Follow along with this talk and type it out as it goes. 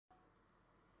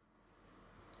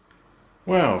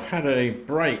Well, I've had a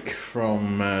break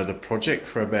from the project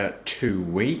for about 2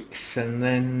 weeks and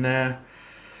then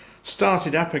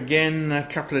started up again a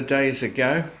couple of days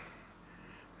ago,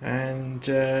 and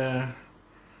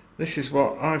this is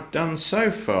what I've done so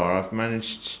far. I've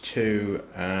managed to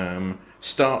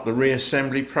start the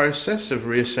reassembly process of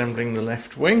reassembling the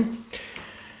left wing.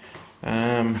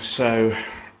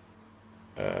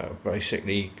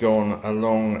 Basically gone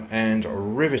along and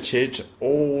riveted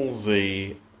all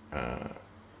the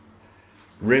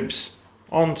ribs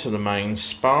onto the main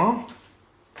spar,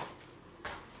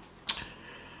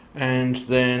 and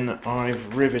then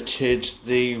I've riveted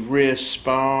the rear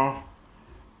spar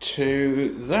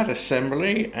to that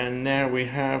assembly, and now we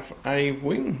have a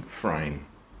wing frame,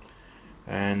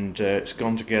 and it's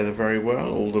gone together very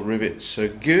well. All the rivets are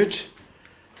good.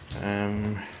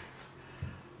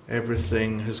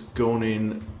 Everything has gone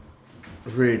in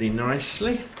really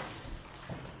nicely,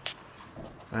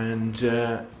 and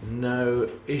no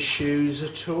issues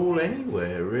at all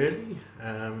anywhere really.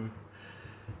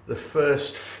 The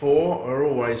first four are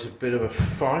always a bit of a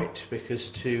fight, because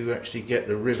to actually get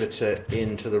the riveter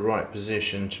into the right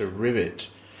position to rivet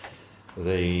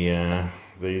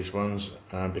these ones,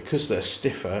 because they're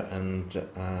stiffer and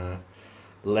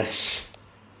less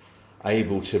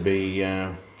able to be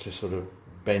to sort of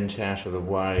bent out of the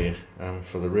way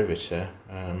for the riveter,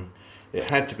 it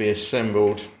had to be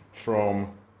assembled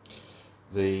from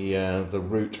the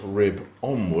root rib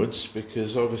onwards,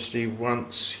 because obviously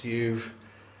once you've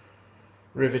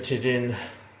riveted in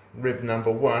rib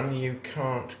number one, you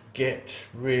can't get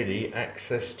really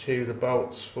access to the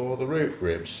bolts for the root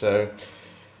ribs. So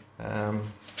I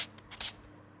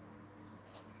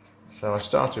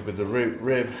started with the root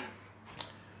rib,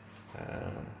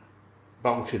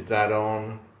 bolted that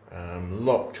on,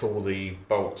 locked all the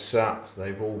bolts up.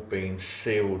 They've all been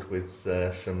sealed with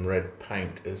some red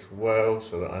paint as well,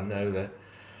 so that I know that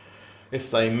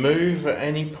if they move at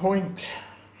any point,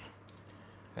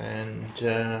 and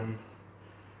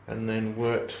then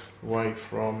worked away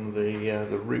from the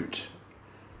root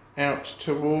out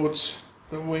towards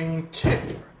the wing tip,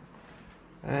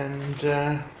 and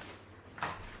as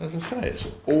I say, it's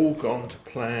all gone to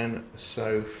plan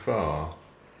so far.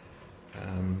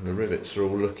 The rivets are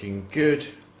all looking good,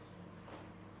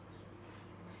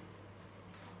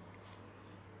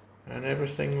 and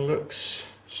everything looks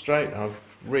straight. I've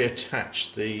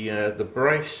reattached the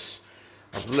brace.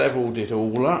 I've levelled it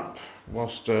all up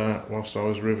whilst I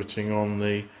was riveting on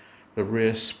the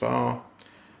rear spar,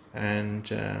 and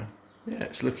yeah,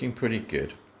 it's looking pretty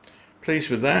good. Pleased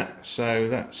with that. So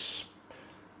that's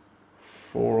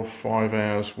 4 or 5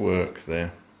 hours work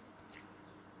there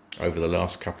over the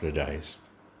last couple of days.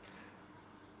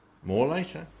 More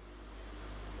later.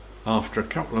 After a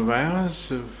couple of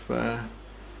hours of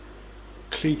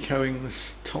clecoing the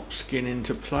top skin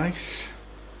into place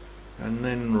and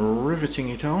then riveting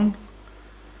it on,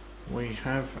 we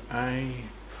have a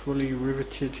fully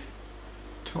riveted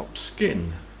top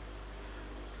skin.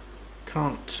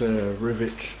 Can't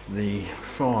rivet the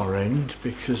far end,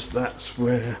 because that's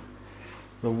where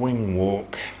the wing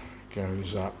walk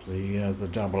goes up, the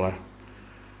doubler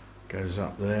goes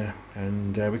up there,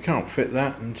 and we can't fit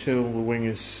that until the wing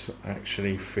is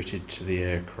actually fitted to the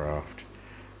aircraft,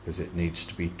 because it needs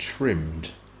to be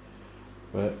trimmed.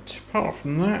 But apart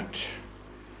from that,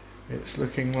 it's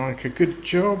looking like a good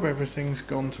job. Everything's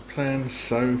gone to plan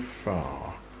so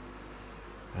far,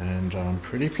 and I'm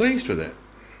pretty pleased with it.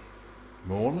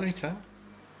 More later.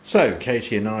 So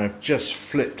Katie and I have just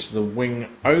flipped the wing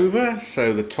over,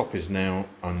 so the top is now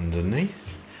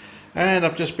underneath, and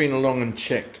I've just been along and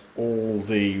checked all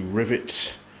the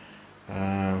rivets,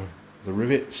 and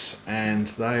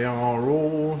they are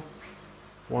all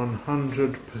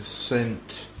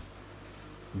 100%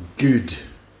 good,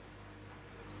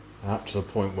 up to the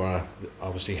point where I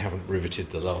obviously haven't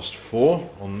riveted the last 4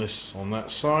 on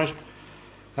that side.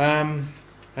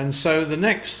 And so the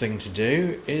next thing to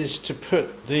do is to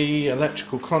put the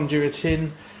electrical conduit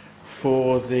in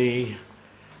for the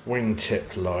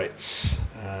wingtip lights.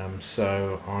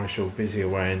 So I shall busy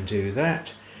away and do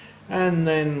that, and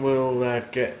then we'll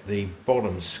get the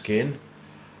bottom skin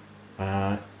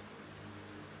on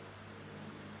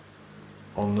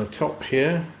the top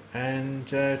here, and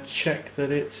check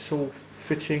that it's all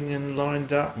fitting and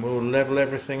lined up, and we'll level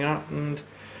everything up and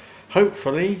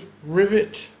hopefully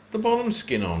rivet the bottom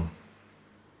skin on.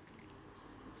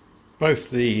 Both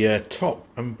the top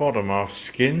and bottom half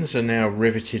skins are now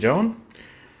riveted on,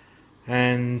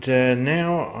 and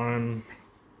now I'm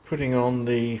putting on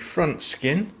the front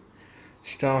skin,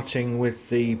 starting with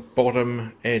the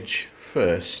bottom edge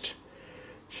first.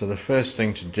 So the first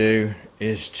thing to do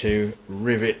is to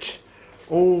rivet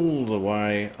all the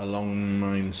way along the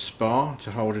main spar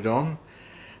to hold it on,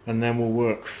 and then we'll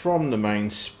work from the main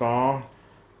spar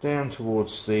down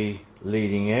towards the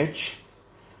leading edge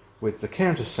with the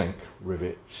countersink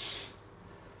rivets,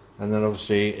 and then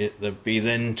obviously there'll be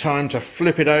then time to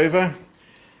flip it over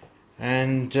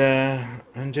and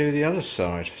do the other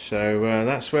side. So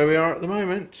that's where we are at the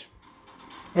moment.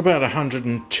 About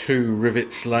 102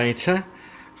 rivets later,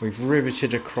 we've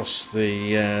riveted across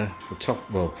the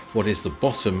top, well, what is the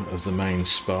bottom of the main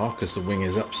spar, because the wing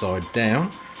is upside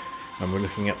down and we're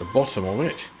looking at the bottom of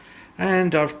it,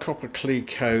 and I've copper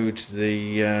clecoed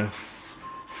the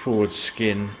forward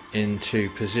skin into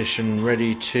position,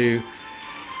 ready to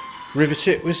rivet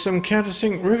it with some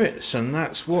countersink rivets, and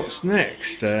that's what's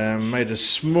next. Made a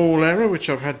small error which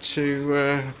I've had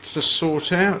to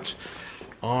sort out.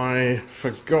 I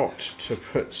forgot to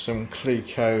put some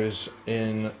clecos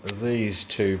in these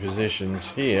two positions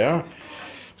here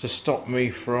to stop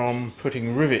me from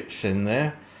putting rivets in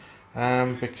there,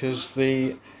 because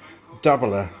the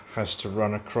doubler has to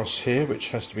run across here, which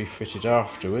has to be fitted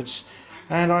afterwards,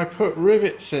 and I put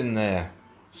rivets in there,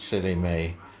 silly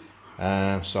me.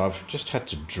 So I've just had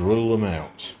to drill them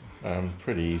out.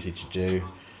 Pretty easy to do,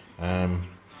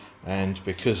 and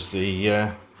because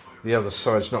the other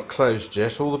side's not closed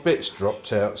yet, all the bits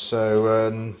dropped out,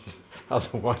 so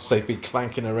otherwise they'd be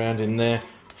clanking around in there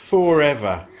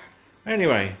forever.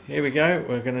 Anyway, here we go.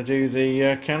 We're going to do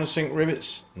the countersink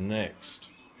rivets next.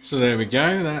 So there we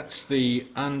go, that's the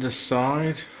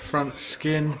underside front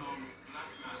skin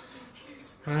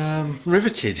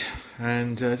riveted,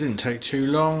 and didn't take too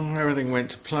long. Everything went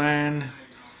to plan,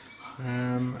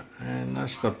 and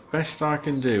that's the best I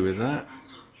can do with that.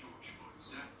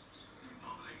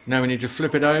 Now we need to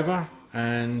flip it over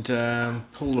and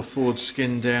pull the forward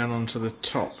skin down onto the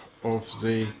top of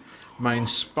the main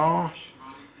spar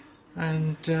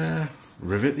and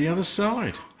rivet the other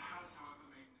side.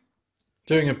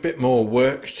 Doing a bit more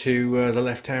work to the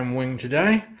left hand wing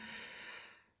today,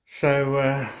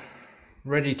 so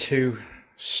ready to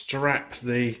strap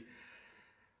the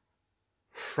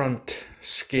front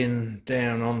skin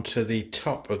down onto the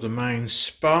top of the main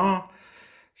spar.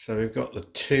 So we've got the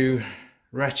two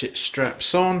ratchet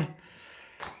straps on,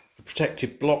 the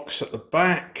protective blocks at the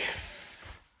back,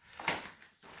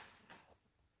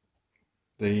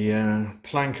 the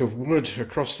plank of wood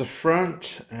across the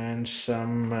front, and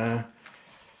some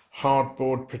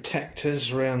hardboard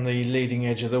protectors around the leading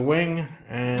edge of the wing,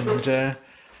 and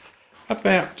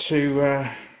about to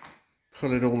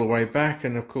pull it all the way back.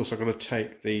 And of course I've got to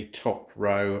take the top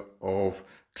row of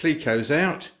clecos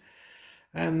out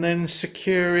and then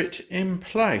secure it in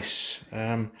place.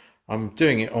 I'm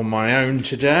doing it on my own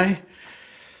today,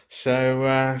 so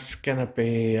it's going to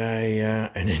be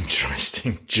an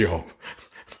interesting job.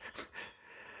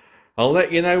 I'll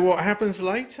let you know what happens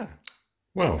later.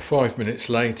 Well, 5 minutes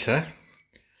later,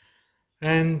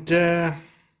 and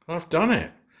I've done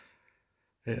it.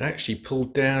 It actually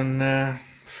pulled down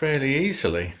fairly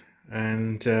easily,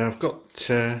 and I've got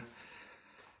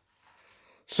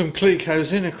some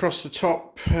clecos in across the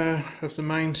top of the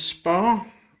main spar.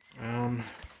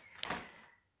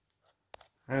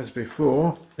 As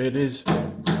before, it is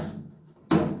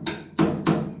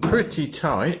pretty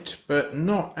tight, but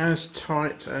not as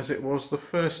tight as it was the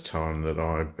first time that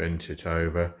I bent it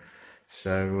over.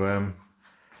 So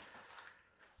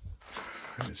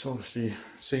it's obviously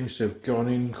seems to have gone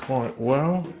in quite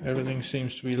well. Everything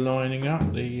seems to be lining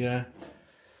up. The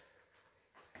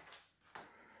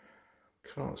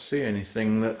can't see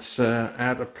anything that's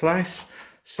out of place.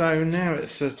 So now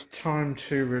it's a time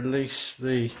to release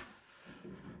the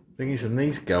thingies, and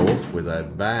these go off with a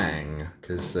bang,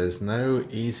 because there's no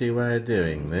easy way of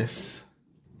doing this.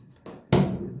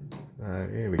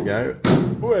 Here we go.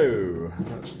 Whoa,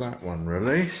 that's that one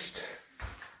released,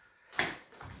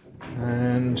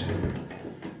 and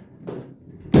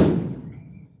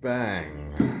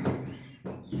bang,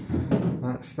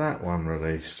 that's that one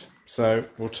released. So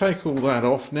we'll take all that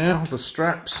off now, the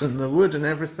straps and the wood and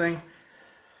everything,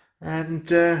 and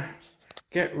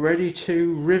get ready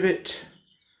to rivet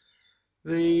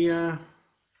the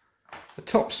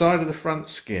top side of the front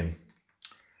skin.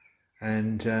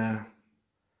 And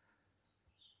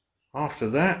after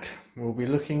that we'll be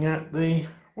looking at the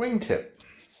wingtip.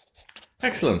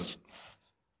 Excellent.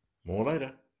 More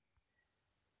later.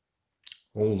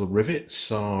 All the rivets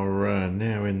are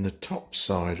now in the top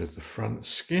side of the front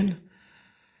skin,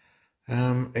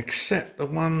 except the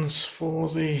ones for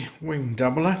the wing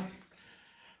doubler,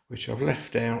 which I've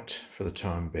left out for the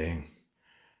time being.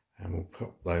 and we'll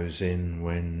put those in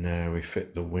when we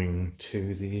fit the wing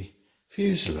to the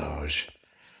fuselage.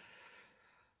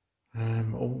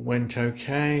 All went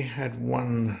okay. Had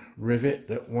one rivet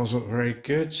that wasn't very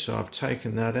good, so I've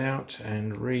taken that out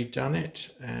and redone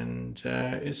it, and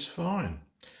it's fine.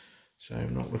 So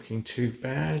not looking too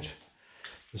bad.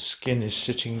 The skin is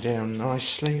sitting down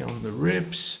nicely on the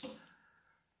ribs,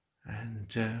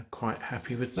 and quite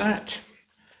happy with that.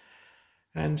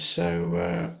 And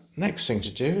so next thing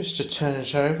to do is to turn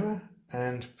it over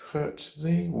and put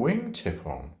the wingtip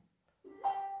on.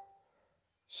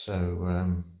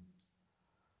 So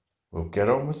we'll get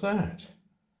on with that.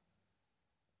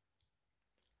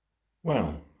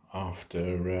 Well,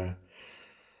 after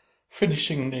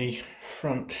finishing the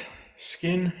front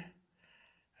skin,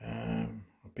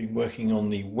 I've been working on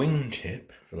the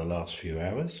wingtip for the last few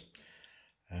hours,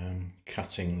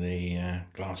 cutting the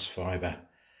glass fibre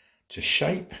to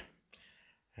shape,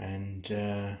 and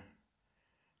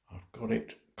I've got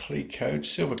it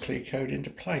silver clear-coat into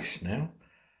place now,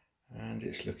 and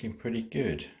it's looking pretty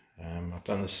good. I've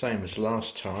done the same as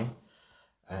last time,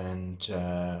 and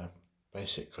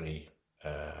basically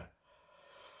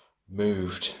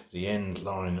moved the end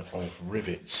line of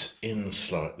rivets in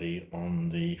slightly on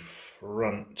the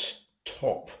front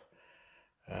top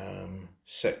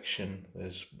section.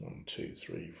 There's 1, 2,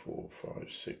 3, 4,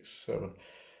 5, 6, 7,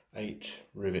 8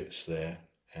 rivets there,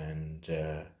 and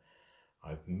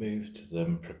I've moved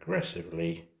them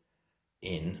progressively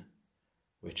in,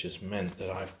 which has meant that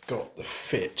I've got the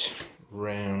fit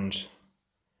round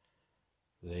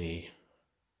the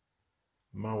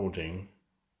moulding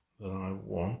that I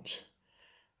want,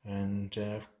 and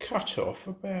I've cut off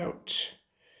about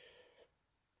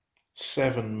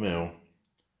 7mm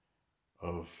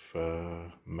of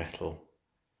metal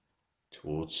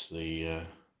towards the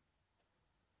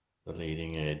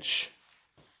leading edge,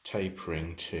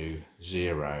 tapering to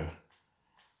 0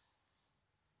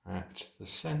 at the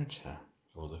centre,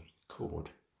 or the chord.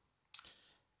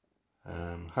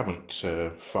 Haven't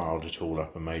filed it all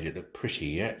up and made it look pretty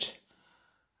yet,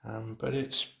 but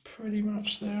it's pretty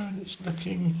much there and it's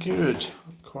looking good.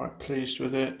 I'm quite pleased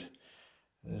with it.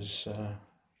 It's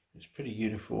pretty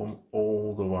uniform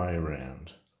all the way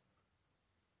around.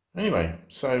 Anyway,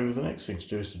 so the next thing to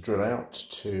do is to drill out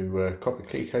to copper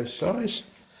clear-coat size,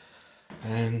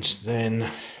 and then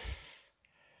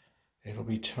it'll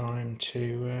be time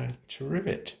to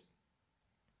rivet.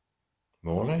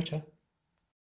 More later.